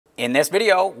In this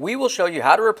video, we will show you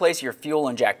how to replace your fuel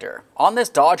injector. On this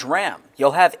Dodge Ram,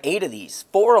 you'll have 8 of these,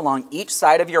 4 along each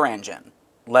side of your engine.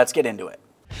 Let's get into it.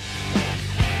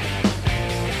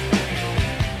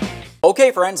 Okay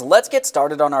friends, let's get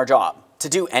started on our job. To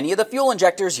do any of the fuel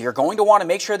injectors, you're going to want to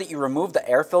make sure that you remove the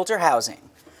air filter housing.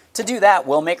 To do that,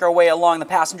 we'll make our way along the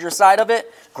passenger side of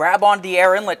it, grab onto the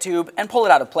air inlet tube, and pull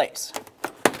it out of place.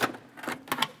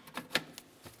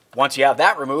 Once you have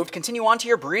that removed, continue on to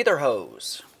your breather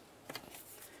hose.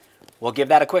 We'll give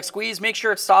that a quick squeeze, make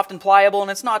sure it's soft and pliable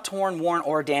and it's not torn, worn,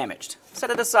 or damaged.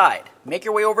 Set it aside. Make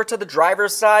your way over to the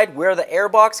driver's side where the air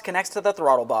box connects to the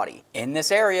throttle body. In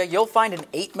this area, you'll find an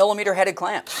 8mm headed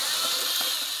clamp.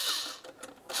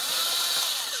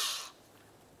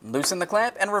 Loosen the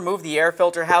clamp and remove the air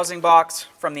filter housing box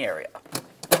from the area.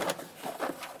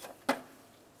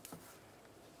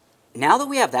 Now that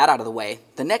we have that out of the way,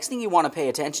 the next thing you want to pay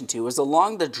attention to is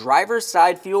along the driver's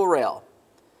side fuel rail.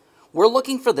 We're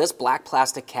looking for this black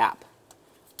plastic cap.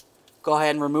 Go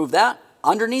ahead and remove that.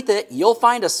 Underneath it, you'll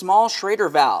find a small Schrader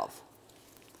valve.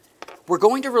 We're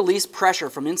going to release pressure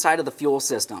from inside of the fuel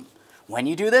system. When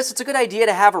you do this, it's a good idea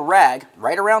to have a rag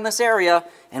right around this area,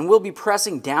 and we'll be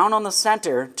pressing down on the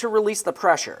center to release the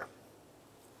pressure.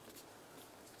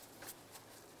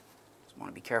 Just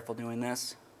want to be careful doing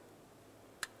this.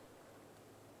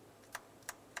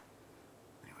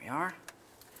 There we are.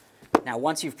 Now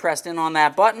once you've pressed in on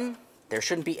that button, there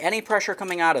shouldn't be any pressure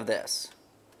coming out of this.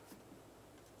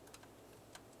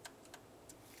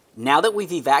 Now that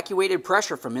we've evacuated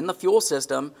pressure from in the fuel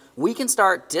system, we can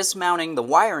start dismounting the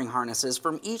wiring harnesses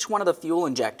from each one of the fuel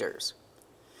injectors.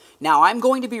 Now I'm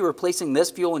going to be replacing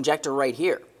this fuel injector right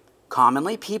here.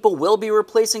 Commonly, people will be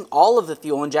replacing all of the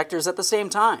fuel injectors at the same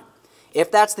time.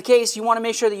 If that's the case, you want to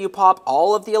make sure that you pop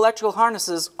all of the electrical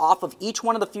harnesses off of each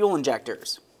one of the fuel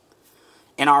injectors.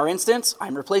 In our instance,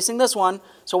 I'm replacing this one,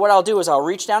 so what I'll do is I'll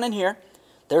reach down in here.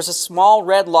 There's a small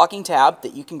red locking tab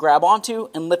that you can grab onto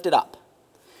and lift it up.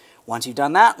 Once you've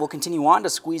done that, we'll continue on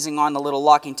to squeezing on the little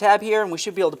locking tab here, and we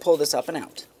should be able to pull this up and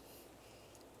out.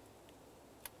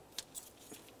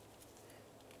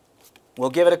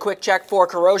 We'll give it a quick check for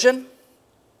corrosion.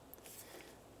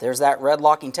 There's that red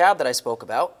locking tab that I spoke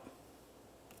about.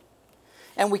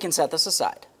 And we can set this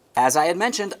aside. As I had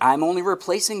mentioned, I'm only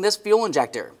replacing this fuel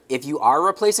injector. If you are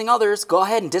replacing others, go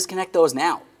ahead and disconnect those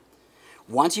now.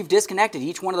 Once you've disconnected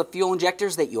each one of the fuel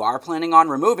injectors that you are planning on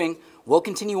removing, we'll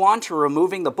continue on to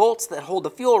removing the bolts that hold the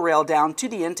fuel rail down to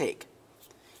the intake.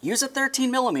 Use a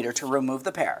 13mm to remove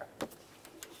the pair.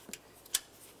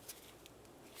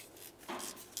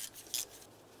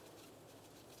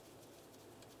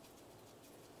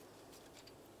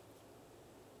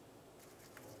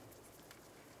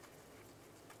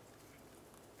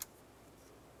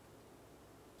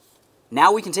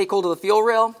 Now we can take hold of the fuel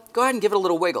rail. Go ahead and give it a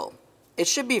little wiggle. It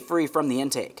should be free from the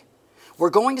intake. We're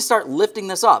going to start lifting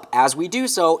this up. As we do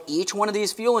so, each one of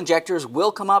these fuel injectors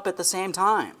will come up at the same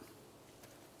time.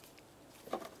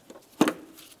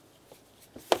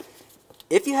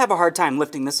 If you have a hard time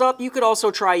lifting this up, you could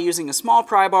also try using a small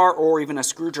pry bar or even a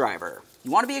screwdriver.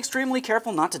 You want to be extremely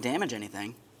careful not to damage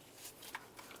anything.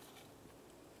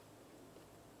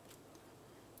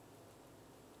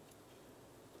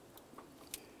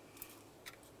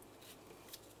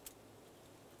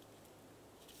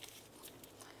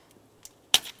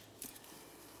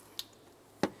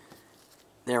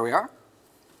 There we are.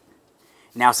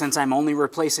 Now since I'm only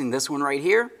replacing this one right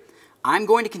here, I'm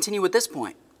going to continue with this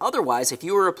point. Otherwise, if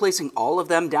you were replacing all of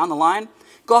them down the line,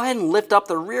 go ahead and lift up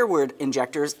the rearward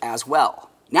injectors as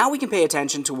well. Now we can pay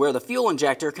attention to where the fuel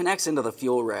injector connects into the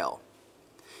fuel rail.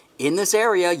 In this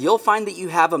area, you'll find that you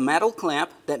have a metal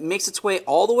clamp that makes its way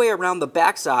all the way around the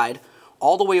backside,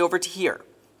 all the way over to here.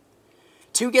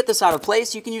 To get this out of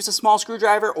place, you can use a small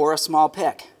screwdriver or a small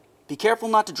pick. Be careful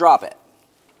not to drop it.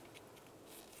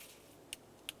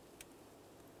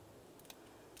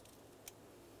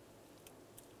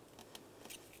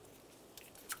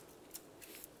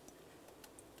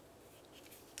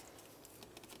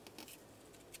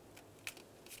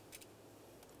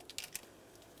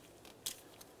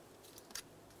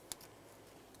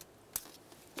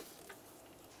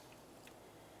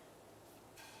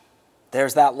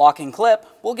 There's that locking clip.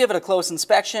 We'll give it a close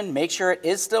inspection, make sure it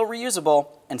is still reusable,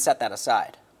 and set that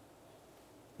aside.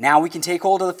 Now we can take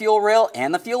hold of the fuel rail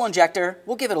and the fuel injector.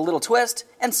 We'll give it a little twist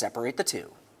and separate the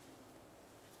two.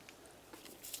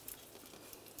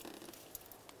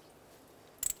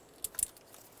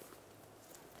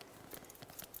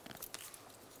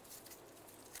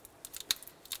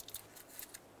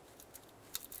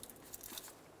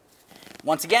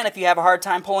 Once again, if you have a hard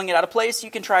time pulling it out of place, you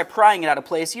can try prying it out of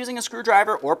place using a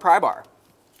screwdriver or pry bar.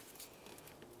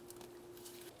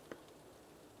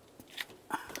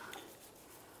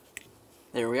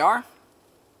 There we are.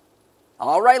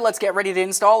 All right, let's get ready to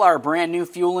install our brand new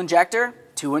fuel injector.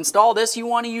 To install this, you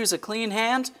want to use a clean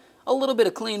hand, a little bit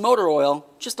of clean motor oil,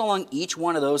 just along each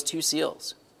one of those two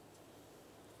seals.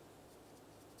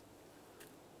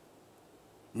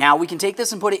 Now we can take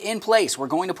this and put it in place. We're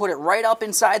going to put it right up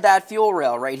inside that fuel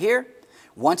rail right here.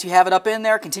 Once you have it up in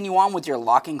there, continue on with your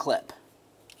locking clip.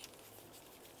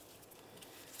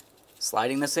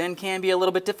 Sliding this in can be a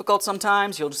little bit difficult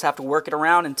sometimes. You'll just have to work it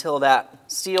around until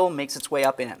that seal makes its way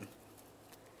up in.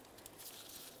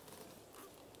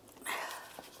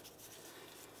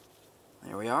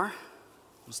 There we are.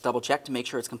 Let's double check to make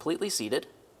sure it's completely seated.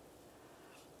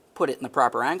 Put it in the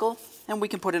proper angle, and we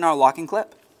can put in our locking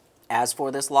clip. As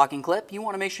for this locking clip, you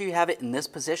want to make sure you have it in this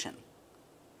position.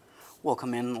 We'll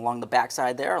come in along the back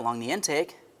side there, along the intake,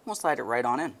 and we'll slide it right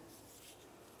on in.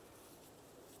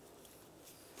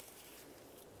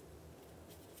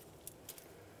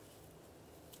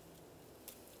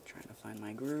 Trying to find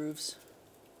my grooves.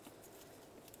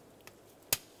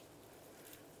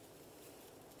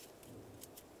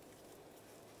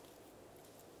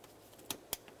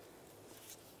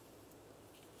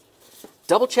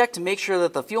 Double check to make sure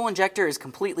that the fuel injector is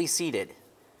completely seated.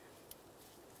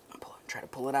 Try to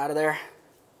pull it out of there.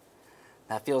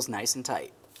 That feels nice and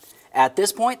tight. At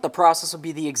this point, the process will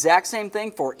be the exact same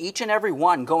thing for each and every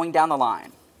one going down the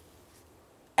line.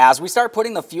 As we start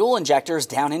putting the fuel injectors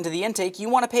down into the intake, you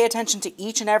want to pay attention to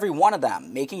each and every one of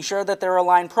them, making sure that they're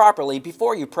aligned properly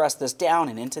before you press this down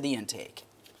and into the intake.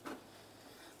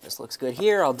 This looks good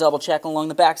here. I'll double check along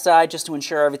the back side just to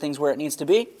ensure everything's where it needs to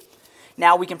be.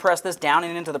 Now we can press this down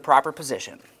and into the proper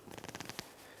position.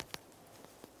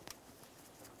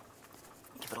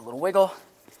 Give it a little wiggle.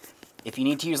 If you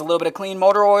need to use a little bit of clean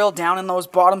motor oil down in those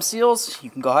bottom seals, you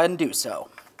can go ahead and do so.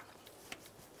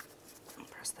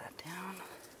 Press that down.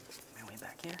 My way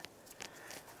back here.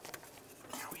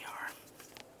 There we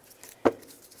are.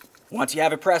 Once you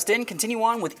have it pressed in, continue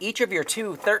on with each of your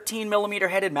two 13mm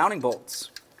headed mounting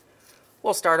bolts.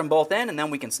 We'll start them both in and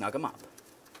then we can snug them up.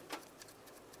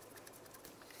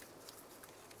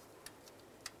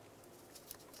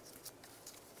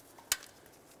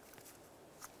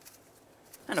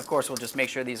 And of course, we'll just make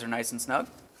sure these are nice and snug.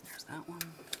 There's that one.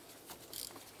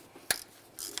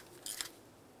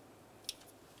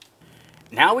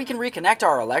 Now we can reconnect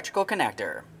our electrical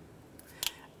connector.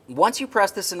 Once you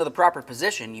press this into the proper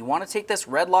position, you want to take this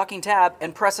red locking tab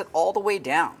and press it all the way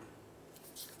down.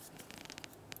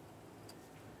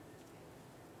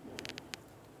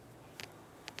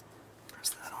 Press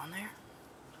that on there.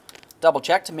 Double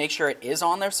check to make sure it is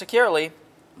on there securely.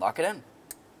 Lock it in.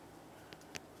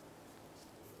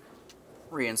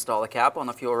 Reinstall the cap on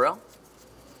the fuel rail.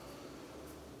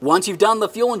 Once you've done the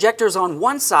fuel injectors on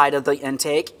one side of the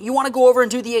intake, you want to go over and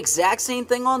do the exact same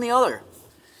thing on the other.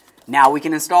 Now we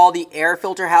can install the air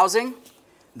filter housing.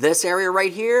 This area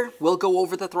right here will go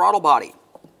over the throttle body.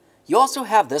 You also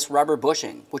have this rubber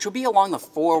bushing, which will be along the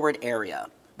forward area.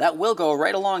 That will go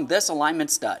right along this alignment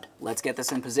stud. Let's get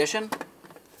this in position.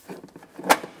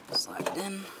 Slide it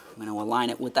in. I'm going to align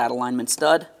it with that alignment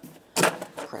stud.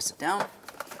 Press it down.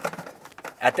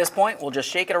 At this point, we'll just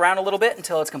shake it around a little bit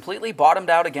until it's completely bottomed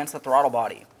out against the throttle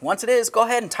body. Once it is, go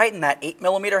ahead and tighten that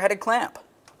 8mm headed clamp.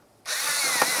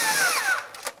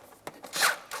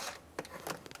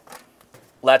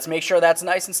 Let's make sure that's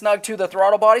nice and snug to the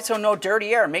throttle body so no dirty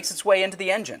air makes its way into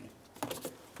the engine.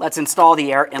 Let's install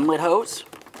the air inlet hose.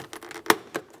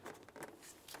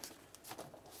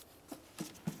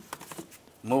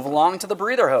 Move along to the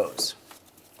breather hose.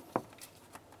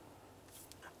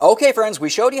 Okay friends, we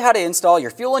showed you how to install your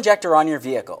fuel injector on your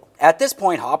vehicle. At this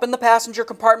point, hop in the passenger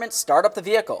compartment, start up the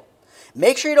vehicle.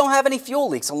 Make sure you don't have any fuel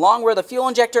leaks along where the fuel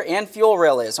injector and fuel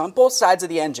rail is on both sides of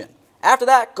the engine. After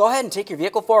that, go ahead and take your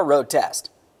vehicle for a road test.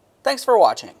 Thanks for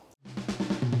watching.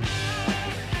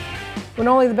 When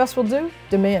only the best will do,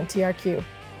 demand TRQ.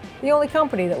 The only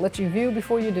company that lets you view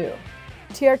before you do.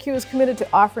 TRQ is committed to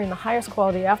offering the highest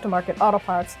quality aftermarket auto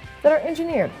parts that are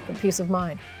engineered for peace of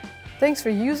mind. Thanks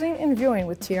for using and viewing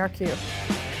with TRQ.